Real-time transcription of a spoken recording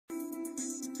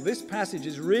This passage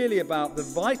is really about the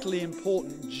vitally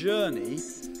important journey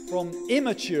from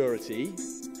immaturity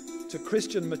to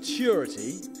Christian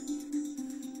maturity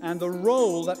and the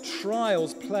role that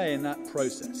trials play in that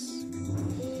process.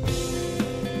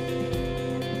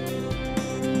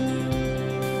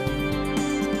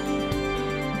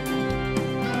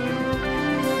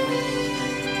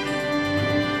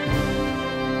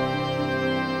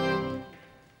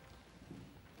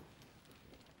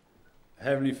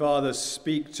 Heavenly Father,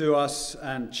 speak to us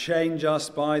and change us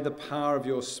by the power of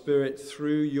your Spirit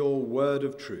through your word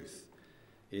of truth.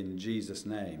 In Jesus'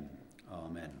 name,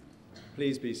 amen.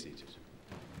 Please be seated.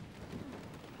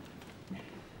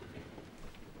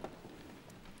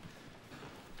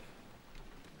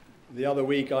 The other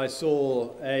week I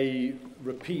saw a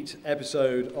repeat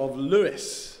episode of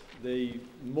Lewis, the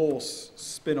Morse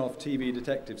spin-off TV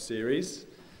detective series.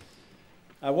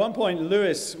 At one point,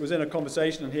 Lewis was in a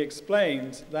conversation and he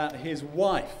explained that his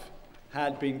wife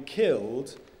had been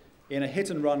killed in a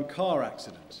hit-and-run car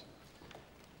accident.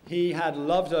 He had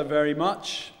loved her very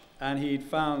much and he'd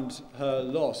found her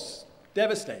loss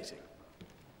devastating.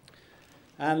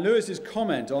 And Lewis's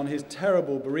comment on his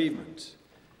terrible bereavement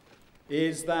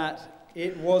is that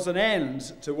it was an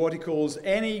end to what he calls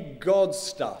any God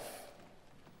stuff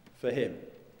for him.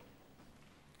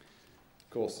 Of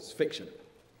course, it's fiction.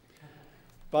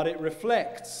 But it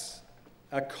reflects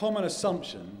a common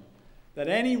assumption that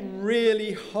any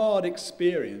really hard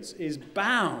experience is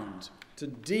bound to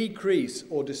decrease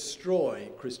or destroy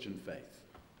Christian faith.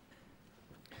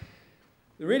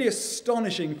 The really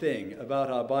astonishing thing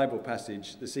about our Bible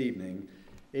passage this evening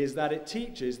is that it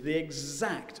teaches the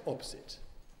exact opposite.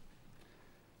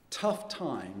 Tough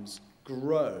times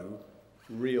grow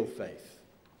real faith.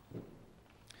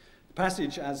 The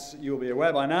passage, as you'll be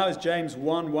aware by now, is James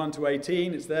 1,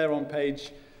 1-18. It's there on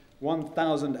page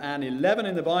 1011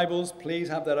 in the Bibles. Please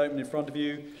have that open in front of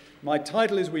you. My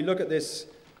title as we look at this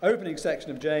opening section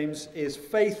of James is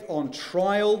Faith on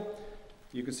Trial.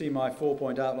 You can see my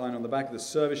 4-point outline on the back of the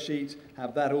service sheet.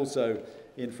 Have that also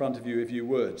in front of you if you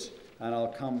would. And I'll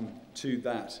come to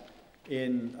that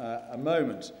in a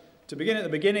moment. To begin at the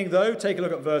beginning, though, take a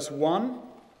look at verse 1.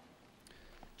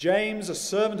 James, a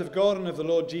servant of God and of the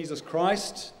Lord Jesus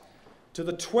Christ, to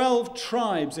the 12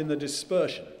 tribes in the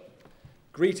dispersion,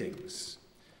 greetings.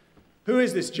 Who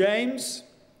is this James?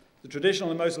 The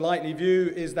traditional and most likely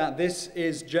view is that this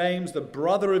is James, the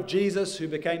brother of Jesus, who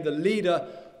became the leader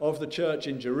of the church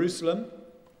in Jerusalem.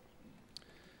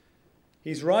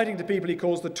 He's writing to people he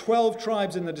calls the 12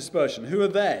 tribes in the dispersion. Who are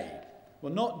they?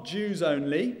 Well, not Jews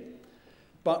only,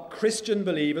 but Christian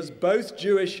believers, both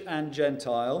Jewish and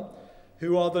Gentile,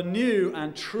 who are the new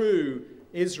and true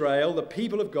Israel, the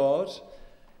people of God,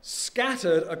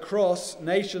 scattered across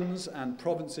nations and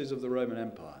provinces of the Roman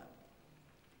Empire.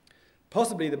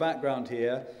 Possibly the background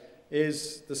here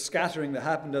is the scattering that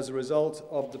happened as a result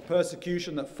of the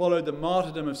persecution that followed the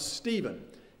martyrdom of Stephen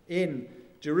in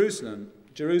Jerusalem.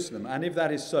 And if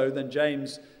that is so, then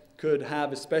James could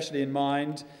have especially in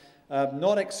mind,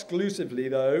 not exclusively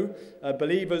though,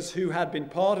 believers who had been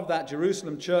part of that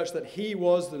Jerusalem church that he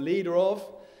was the leader of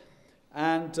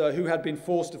and who had been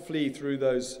forced to flee through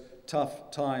those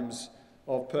tough times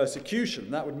of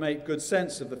persecution. That would make good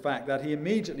sense of the fact that he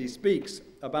immediately speaks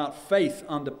about faith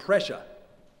under pressure.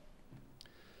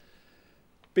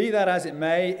 Be that as it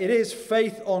may, it is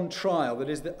faith on trial that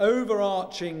is the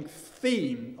overarching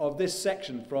theme of this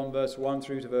section from verse 1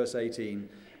 through to verse 18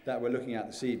 that we're looking at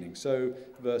this evening. So,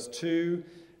 verse 2,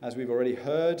 as we've already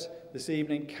heard this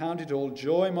evening, count it all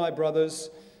joy, my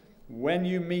brothers, when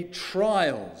you meet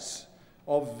trials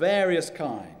of various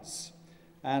kinds.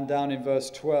 And down in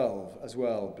verse 12 as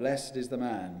well, blessed is the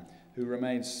man who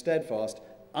remains steadfast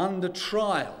under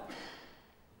trial.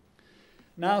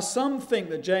 Now, some think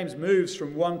that James moves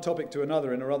from one topic to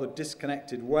another in a rather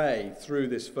disconnected way through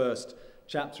this first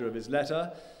chapter of his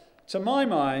letter. To my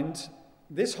mind,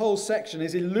 this whole section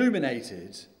is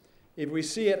illuminated if we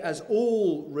see it as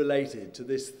all related to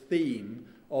this theme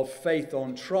of faith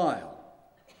on trial.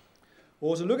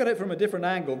 Or to look at it from a different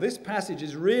angle, this passage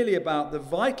is really about the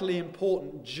vitally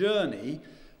important journey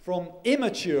from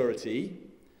immaturity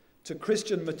to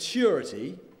Christian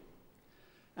maturity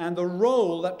and the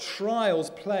role that trials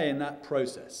play in that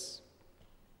process.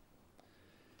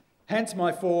 Hence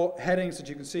my 4 headings that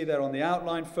you can see there on the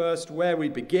outline. First, where we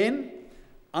begin,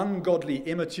 ungodly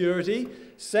immaturity.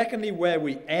 Secondly, where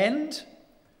we end,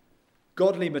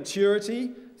 godly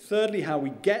maturity. Thirdly, how we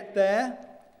get there,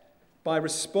 by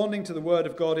responding to the word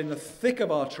of God in the thick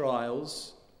of our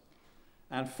trials.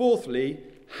 And fourthly,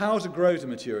 how to grow to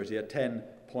maturity, a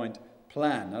 10-point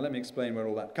plan. Now let me explain where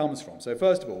all that comes from. So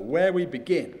first of all, where we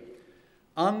begin.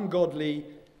 Ungodly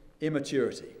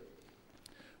immaturity.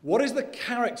 What is the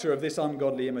character of this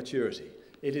ungodly immaturity?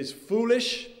 It is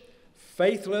foolish,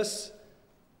 faithless,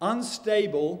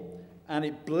 unstable, and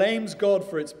it blames God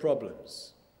for its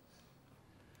problems.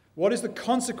 What is the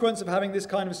consequence of having this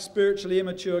kind of spiritually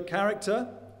immature character?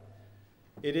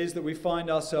 It is that we find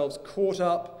ourselves caught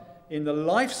up in the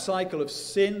life cycle of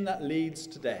sin that leads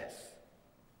to death.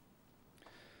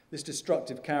 This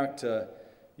destructive character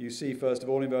you see first of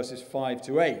all in verses 5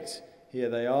 to 8. Here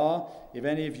they are. If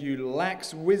any of you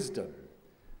lacks wisdom,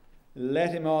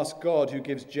 let him ask God, who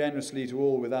gives generously to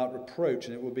all without reproach,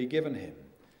 and it will be given him.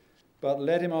 But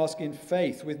let him ask in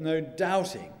faith with no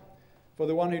doubting. For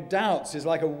the one who doubts is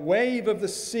like a wave of the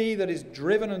sea that is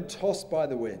driven and tossed by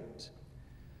the wind.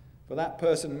 For that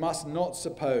person must not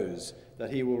suppose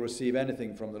that he will receive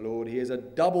anything from the Lord. He is a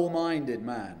double-minded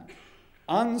man,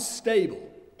 unstable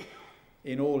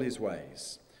in all his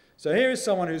ways. So here is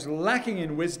someone who's lacking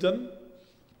in wisdom.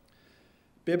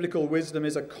 Biblical wisdom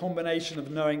is a combination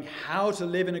of knowing how to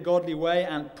live in a godly way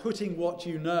and putting what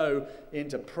you know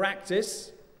into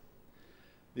practice.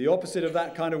 The opposite of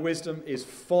that kind of wisdom is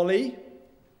folly.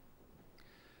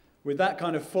 With that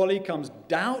kind of folly comes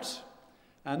doubt.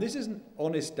 And this isn't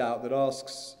honest doubt that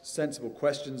asks sensible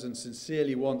questions and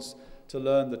sincerely wants to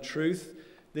learn the truth.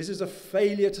 This is a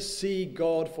failure to see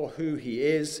God for who he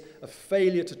is, a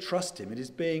failure to trust him. It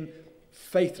is being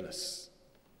faithless.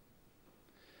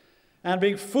 And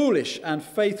being foolish and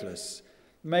faithless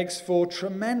makes for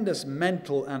tremendous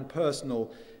mental and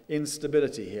personal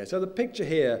instability here. So the picture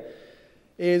here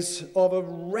is of a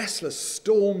restless,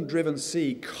 storm-driven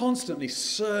sea, constantly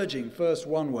surging first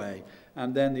one way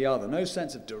and then the other. No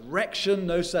sense of direction,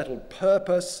 no settled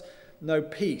purpose, no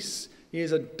peace. He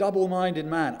is a double-minded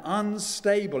man,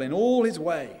 unstable in all his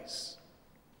ways.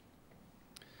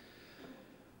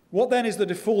 What then is the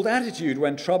default attitude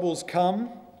when troubles come?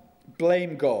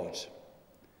 Blame God.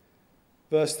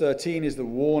 Verse 13 is the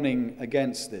warning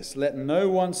against this. Let no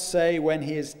one say when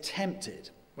he is tempted,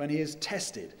 when he is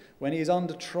tested, when he is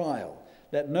under trial,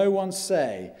 let no one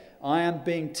say, I am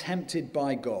being tempted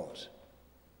by God.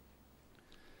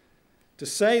 To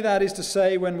say that is to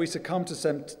say when we succumb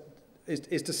to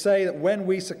is to say that when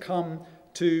we succumb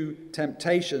to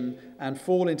temptation and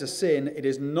fall into sin, it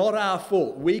is not our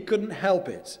fault. We couldn't help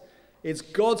it. It's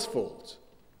God's fault.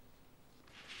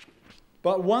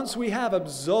 But once we have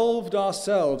absolved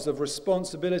ourselves of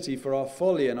responsibility for our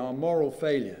folly and our moral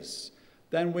failures,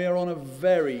 then we are on a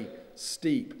very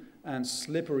steep and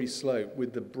slippery slope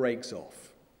with the brakes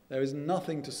off. There is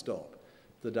nothing to stop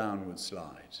the downward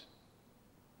slide.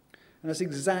 And that's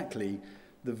exactly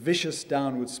the vicious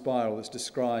downward spiral that's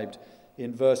described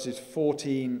in verses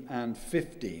 14 and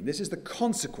 15. This is the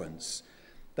consequence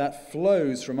that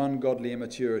flows from ungodly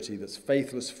immaturity that's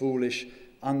faithless, foolish,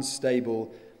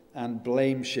 unstable, and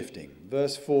blame-shifting.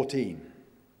 Verse 14.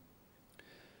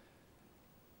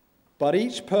 But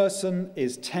each person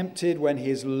is tempted when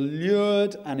he is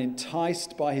lured and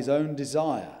enticed by his own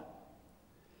desire.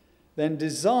 Then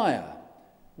desire,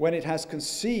 when it has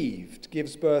conceived,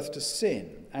 gives birth to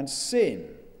sin. And sin,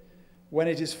 when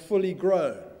it is fully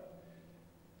grown,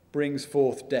 brings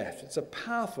forth death. It's a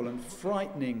powerful and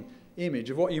frightening image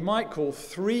of what you might call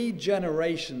 3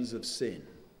 generations of sin.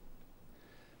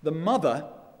 The mother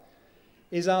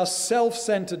is our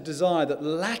self-centered desire that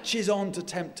latches on to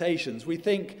temptations. We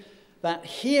think that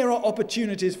here are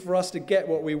opportunities for us to get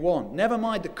what we want. Never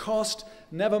mind the cost,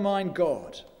 never mind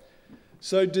God.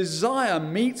 So desire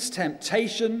meets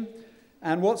temptation,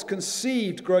 and what's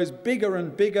conceived grows bigger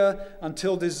and bigger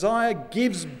until desire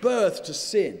gives birth to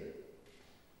sin.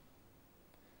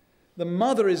 The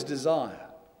mother is desire.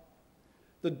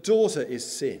 The daughter is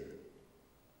sin.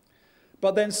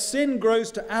 But then sin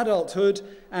grows to adulthood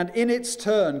and in its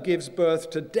turn gives birth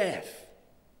to death.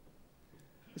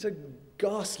 It's a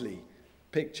ghastly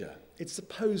picture. It's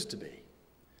supposed to be.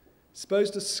 It's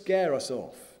supposed to scare us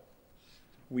off.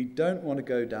 We don't want to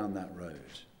go down that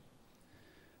road.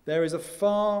 There is a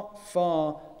far,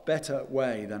 far better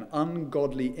way than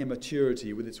ungodly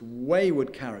immaturity with its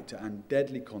wayward character and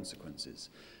deadly consequences.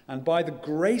 And by the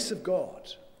grace of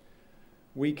God,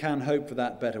 we can hope for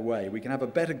that better way. We can have a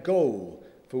better goal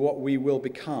for what we will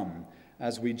become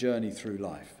as we journey through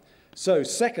life. So,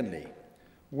 secondly,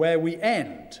 where we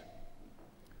end,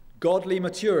 godly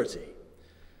maturity.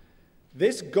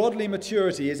 This godly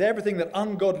maturity is everything that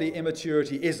ungodly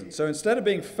immaturity isn't. So instead of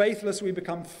being faithless, we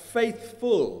become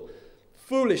faithful.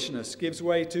 Foolishness gives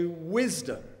way to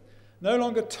wisdom. No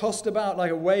longer tossed about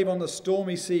like a wave on the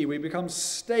stormy sea, we become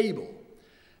stable.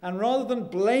 And rather than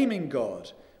blaming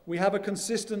God, we have a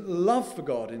consistent love for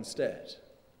God instead.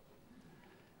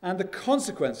 And the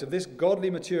consequence of this godly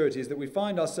maturity is that we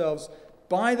find ourselves,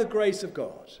 by the grace of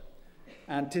God,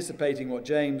 anticipating what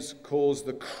James calls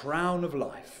the crown of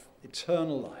life,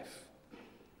 eternal life.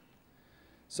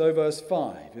 So verse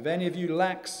 5, if any of you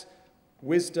lacks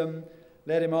wisdom,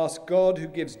 let him ask God, who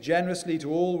gives generously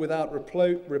to all without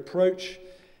reproach,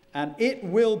 and it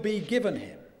will be given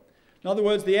him. In other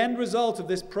words, the end result of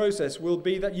this process will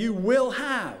be that you will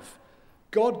have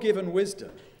God-given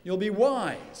wisdom. You'll be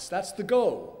wise. That's the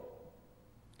goal.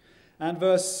 And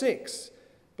verse 6,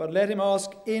 but let him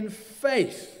ask in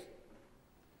faith,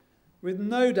 with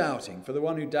no doubting, for the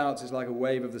one who doubts is like a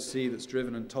wave of the sea that's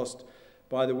driven and tossed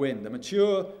by the wind. The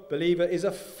mature believer is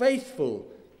a faithful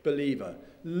believer,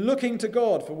 looking to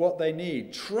God for what they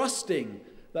need, trusting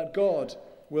that God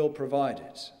will provide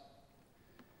it.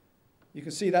 You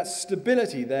can see that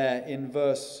stability there in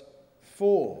verse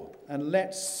 4. And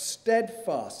let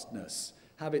steadfastness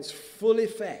have its full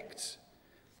effect,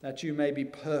 that you may be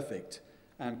perfect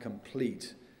and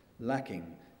complete,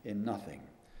 lacking in nothing.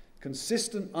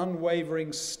 Consistent,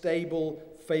 unwavering, stable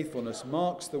faithfulness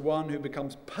marks the one who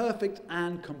becomes perfect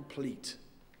and complete.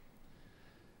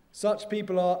 Such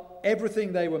people are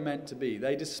everything they were meant to be.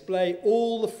 They display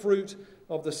all the fruit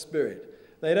of the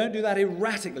Spirit. They don't do that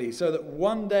erratically, so that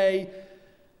one day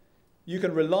you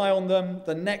can rely on them,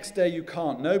 the next day you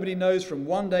can't. Nobody knows from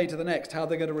one day to the next how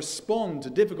they're going to respond to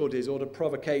difficulties or to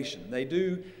provocation. They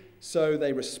do so,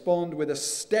 they respond with a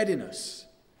steadiness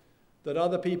that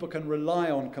other people can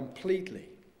rely on completely.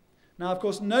 Now, of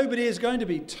course, nobody is going to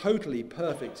be totally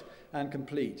perfect and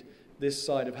complete this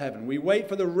side of heaven. We wait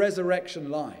for the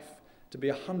resurrection life to be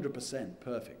 100%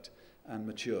 perfect and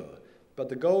mature. But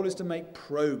the goal is to make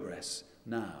progress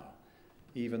now,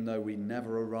 even though we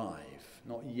never arrive.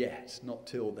 Not yet, not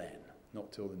till then,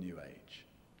 not till the new age.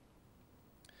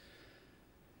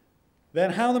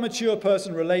 Then how the mature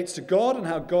person relates to God and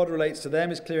how God relates to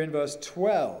them is clear in verse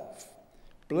 12.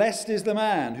 Blessed is the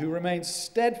man who remains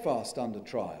steadfast under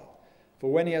trial,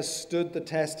 for when he has stood the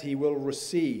test, he will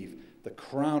receive the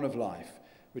crown of life,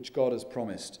 which God has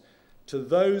promised to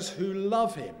those who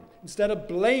love him. Instead of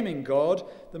blaming God,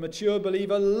 the mature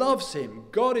believer loves him.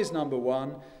 God is number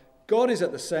one. God is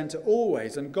at the center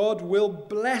always, and God will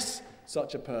bless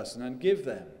such a person and give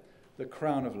them the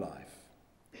crown of life.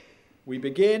 We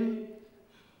begin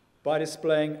by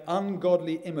displaying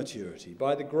ungodly immaturity.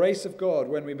 By the grace of God,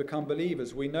 when we become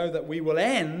believers, we know that we will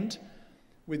end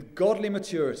with godly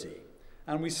maturity,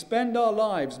 and we spend our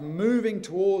lives moving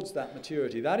towards that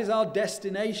maturity. That is our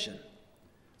destination.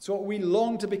 It's what we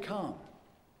long to become.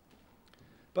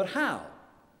 But how?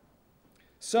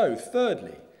 So,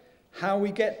 thirdly, how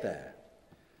we get there?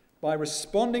 By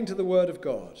responding to the word of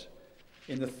God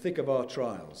in the thick of our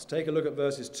trials. Take a look at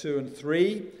verses 2 and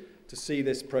 3 to see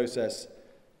this process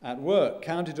at work.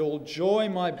 Count it all joy,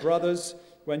 my brothers,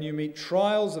 when you meet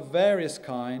trials of various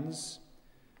kinds,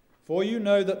 for you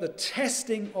know that the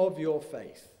testing of your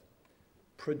faith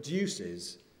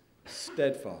produces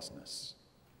steadfastness.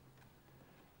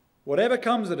 Whatever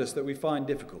comes at us that we find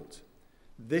difficult,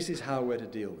 this is how we're to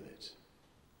deal with it.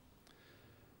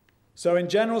 So in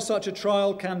general, such a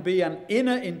trial can be an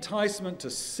inner enticement to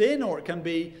sin, or it can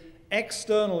be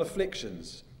external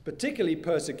afflictions, particularly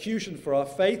persecution for our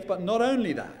faith, but not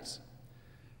only that.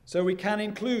 So we can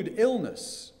include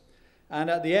illness. And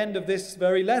at the end of this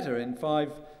very letter, in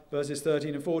 5 verses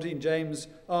 13 and 14, James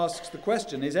asks the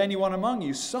question, is anyone among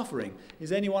you suffering?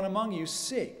 Is anyone among you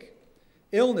sick?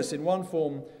 Illness in one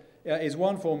form is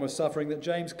one form of suffering that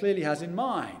James clearly has in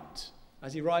mind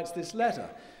as he writes this letter.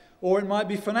 Or it might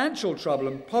be financial trouble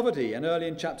and poverty. And early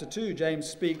in chapter 2, James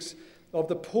speaks of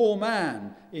the poor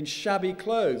man in shabby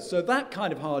clothes. So that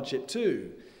kind of hardship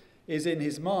too is in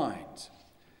his mind.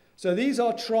 So these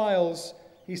are trials,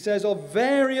 he says, of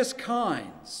various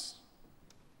kinds.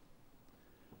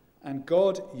 And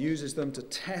God uses them to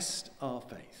test our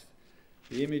faith.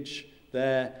 The image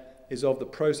there is of the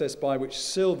process by which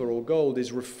silver or gold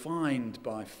is refined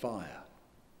by fire.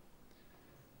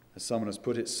 As someone has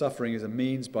put it, suffering is a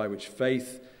means by which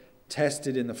faith,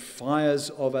 tested in the fires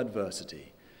of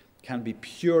adversity, can be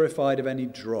purified of any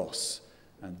dross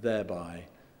and thereby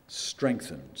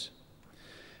strengthened.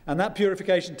 And that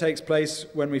purification takes place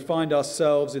when we find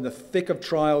ourselves in the thick of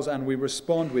trials and we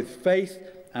respond with faith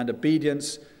and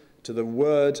obedience to the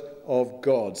word of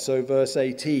God. So verse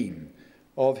 18,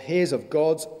 of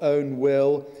God's own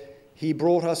will, he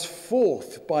brought us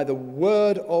forth by the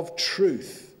word of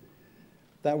truth,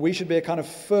 that we should be a kind of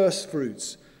first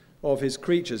fruits of his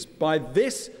creatures. By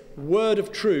this word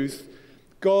of truth,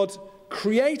 God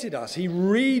created us. He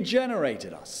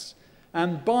regenerated us.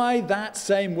 And by that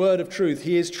same word of truth,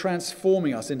 he is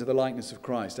transforming us into the likeness of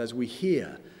Christ as we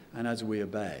hear and as we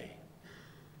obey.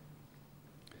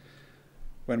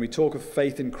 When we talk of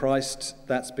faith in Christ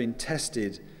that's been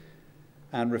tested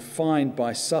and refined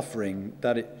by suffering,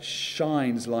 that it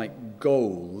shines like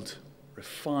gold,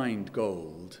 refined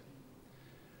gold,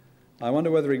 I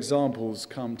wonder whether examples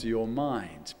come to your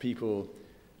mind, people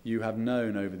you have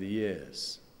known over the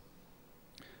years.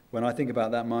 When I think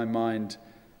about that, my mind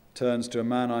turns to a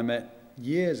man I met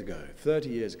years ago, 30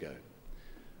 years ago,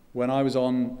 when I was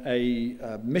on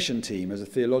a mission team as a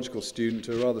theological student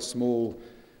to a rather small,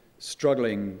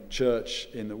 struggling church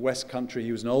in the West Country.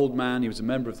 He was an old man, he was a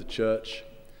member of the church,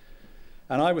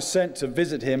 and I was sent to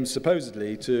visit him,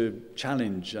 supposedly to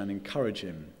challenge and encourage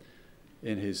him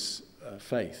in his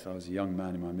faith. I was a young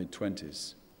man in my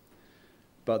mid-20s.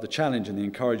 But the challenge and the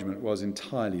encouragement was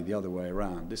entirely the other way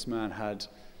around. This man had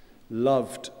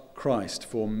loved Christ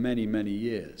for many, many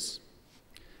years.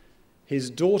 His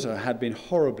daughter had been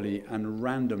horribly and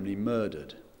randomly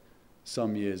murdered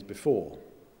some years before.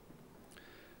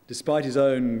 Despite his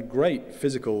own great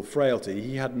physical frailty,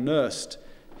 he had nursed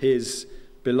his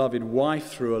beloved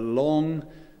wife through a long,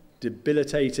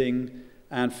 debilitating,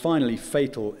 and finally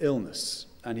fatal illness,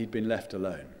 and he'd been left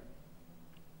alone.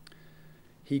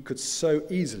 He could so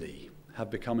easily have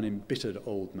become an embittered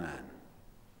old man.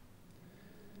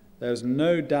 There was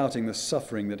no doubting the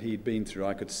suffering that he'd been through.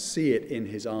 I could see it in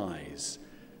his eyes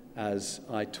as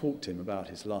I talked to him about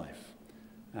his life,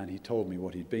 and he told me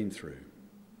what he'd been through.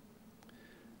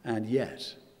 And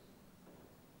yet,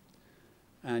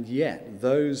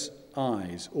 those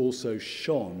eyes also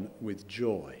shone with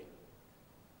joy.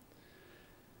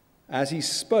 As he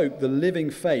spoke, the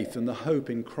living faith and the hope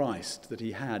in Christ that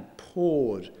he had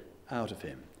poured out of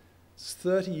him. It's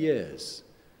 30 years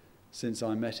since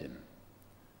I met him,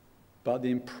 but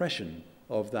the impression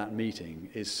of that meeting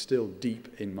is still deep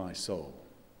in my soul.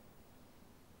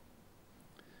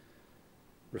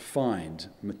 Refined,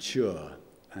 mature,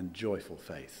 and joyful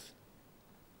faith.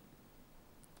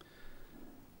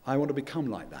 I want to become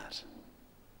like that.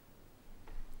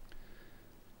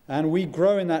 And we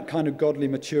grow in that kind of godly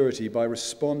maturity by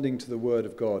responding to the word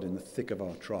of God in the thick of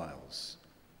our trials.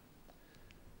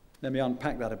 Let me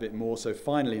unpack that a bit more. So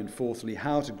finally and fourthly,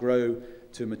 how to grow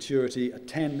to maturity, a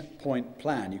 10-point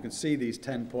plan. You can see these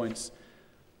 10 points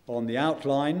on the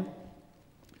outline.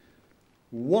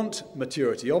 Want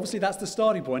maturity. Obviously, that's the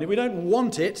starting point. If we don't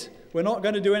want it, we're not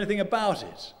going to do anything about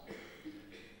it.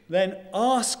 Then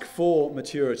ask for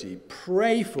maturity.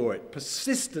 Pray for it.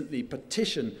 Persistently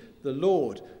petition the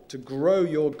Lord to grow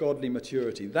your godly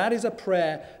maturity. That is a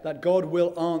prayer that God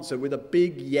will answer with a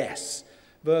big yes.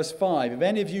 Verse 5, if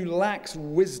any of you lacks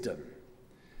wisdom,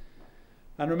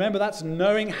 and remember that's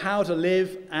knowing how to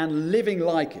live and living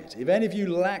like it. If any of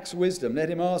you lacks wisdom, let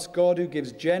him ask God who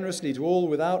gives generously to all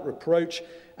without reproach,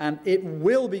 and it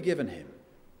will be given him.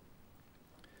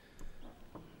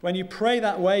 When you pray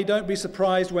that way, don't be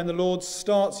surprised when the Lord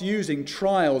starts using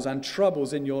trials and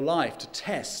troubles in your life to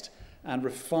test and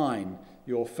refine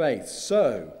your faith.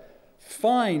 So,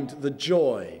 find the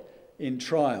joy in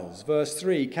trials. Verse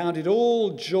 3, count it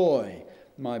all joy,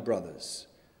 my brothers,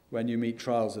 when you meet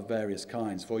trials of various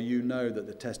kinds, for you know that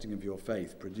the testing of your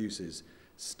faith produces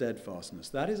steadfastness.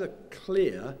 That is a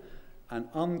clear and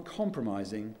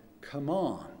uncompromising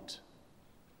command.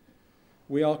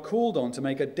 We are called on to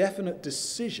make a definite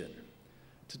decision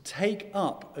to take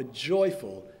up a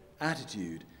joyful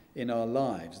attitude in our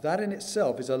lives. That in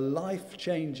itself is a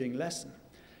life-changing lesson.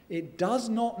 It does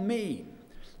not mean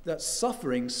that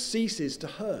suffering ceases to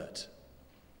hurt,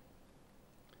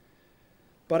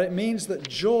 but it means that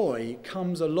joy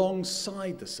comes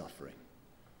alongside the suffering.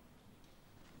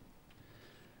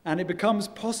 And it becomes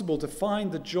possible to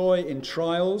find the joy in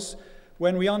trials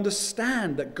when we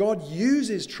understand that God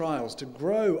uses trials to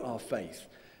grow our faith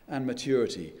and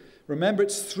maturity. Remember,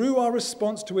 it's through our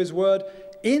response to his word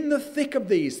in the thick of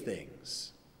these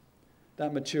things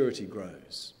that maturity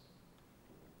grows.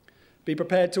 Be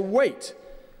prepared to wait.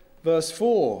 Verse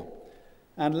 4,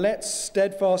 and let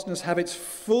steadfastness have its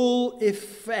full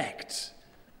effect,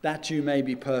 that you may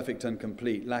be perfect and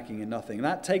complete, lacking in nothing.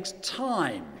 That takes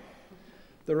time.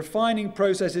 The refining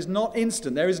process is not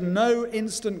instant. There is no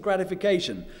instant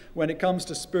gratification when it comes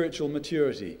to spiritual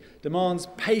maturity. It demands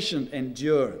patient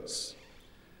endurance.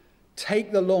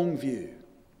 Take the long view.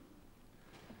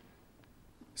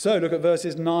 So look at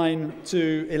verses 9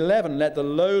 to 11. Let the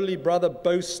lowly brother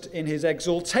boast in his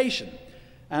exaltation,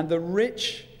 and the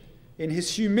rich in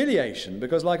his humiliation,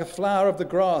 because like a flower of the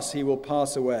grass he will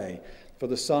pass away. For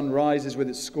the sun rises with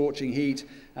its scorching heat,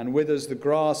 and withers the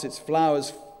grass, its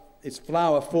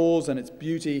flower falls, and its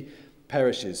beauty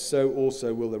perishes. So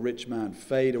also will the rich man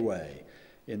fade away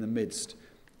in the midst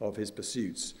of his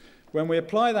pursuits. when we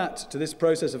apply that to this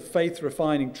process of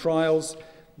faith-refining trials,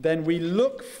 then we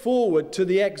look forward to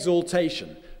the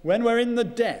exaltation. When we're in the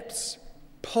depths,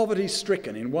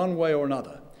 poverty-stricken in one way or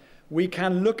another, we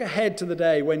can look ahead to the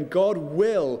day when God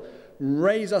will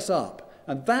raise us up.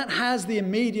 And that has the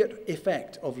immediate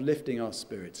effect of lifting our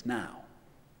spirits now.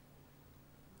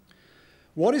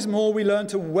 What is more, we learn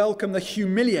to welcome the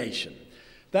humiliation.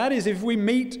 That is, if we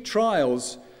meet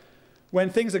trials when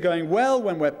things are going well,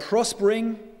 when we're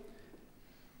prospering,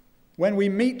 when we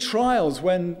meet trials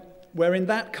when we're in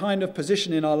that kind of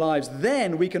position in our lives,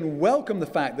 then we can welcome the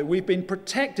fact that we've been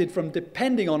protected from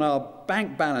depending on our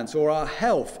bank balance or our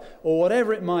health or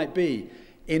whatever it might be,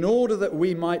 in order that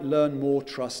we might learn more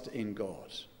trust in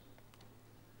God.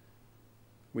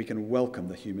 We can welcome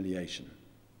the humiliation.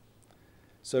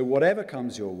 So whatever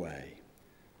comes your way,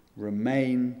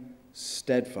 remain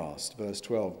steadfast. Verse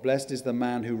 12, blessed is the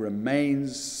man who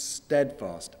remains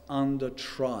steadfast under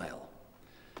trial.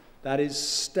 That is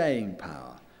staying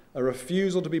power, a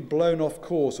refusal to be blown off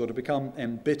course or to become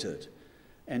embittered,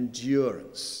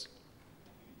 endurance.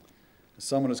 As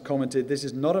someone has commented, this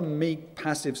is not a meek,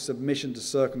 passive submission to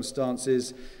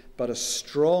circumstances, but a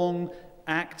strong,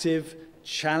 active,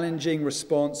 challenging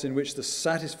response in which the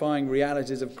satisfying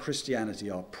realities of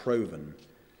Christianity are proven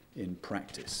in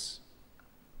practice.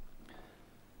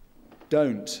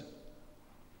 Don't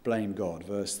blame God.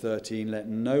 Verse 13, let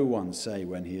no one say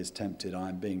when he is tempted, I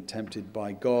am being tempted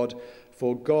by God,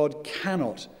 for God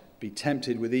cannot be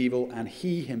tempted with evil, and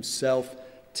he himself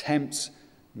tempts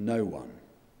no one.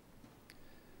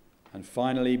 And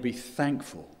finally, be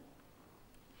thankful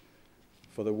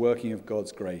for the working of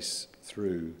God's grace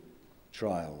through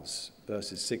trials.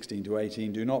 Verses 16 to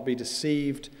 18, do not be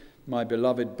deceived, my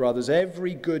beloved brothers.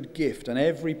 Every good gift and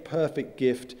every perfect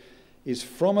gift is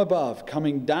from above,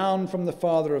 coming down from the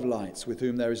Father of lights, with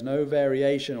whom there is no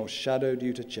variation or shadow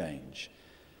due to change.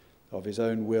 Of his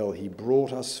own will he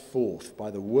brought us forth by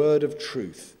the word of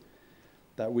truth,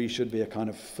 that we should be a kind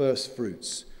of first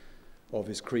fruits of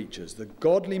his creatures. The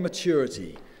godly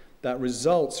maturity that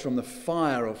results from the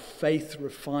fire of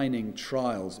faith-refining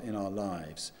trials in our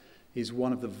lives is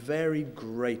one of the very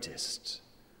greatest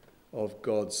of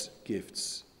God's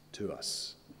gifts to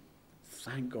us.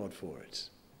 Thank God for it.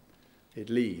 It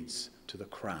leads to the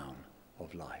crown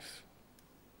of life.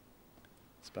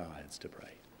 Let's bow our heads to pray.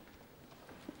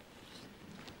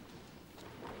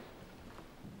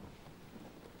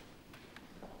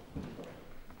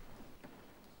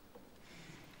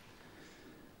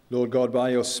 Lord God,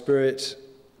 by your Spirit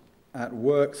at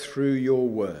work through your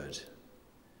word,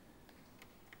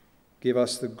 give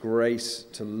us the grace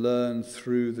to learn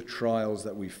through the trials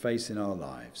that we face in our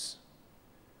lives.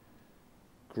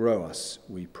 Grow us,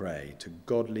 we pray, to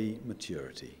godly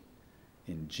maturity.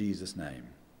 In Jesus' name,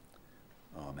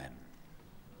 amen.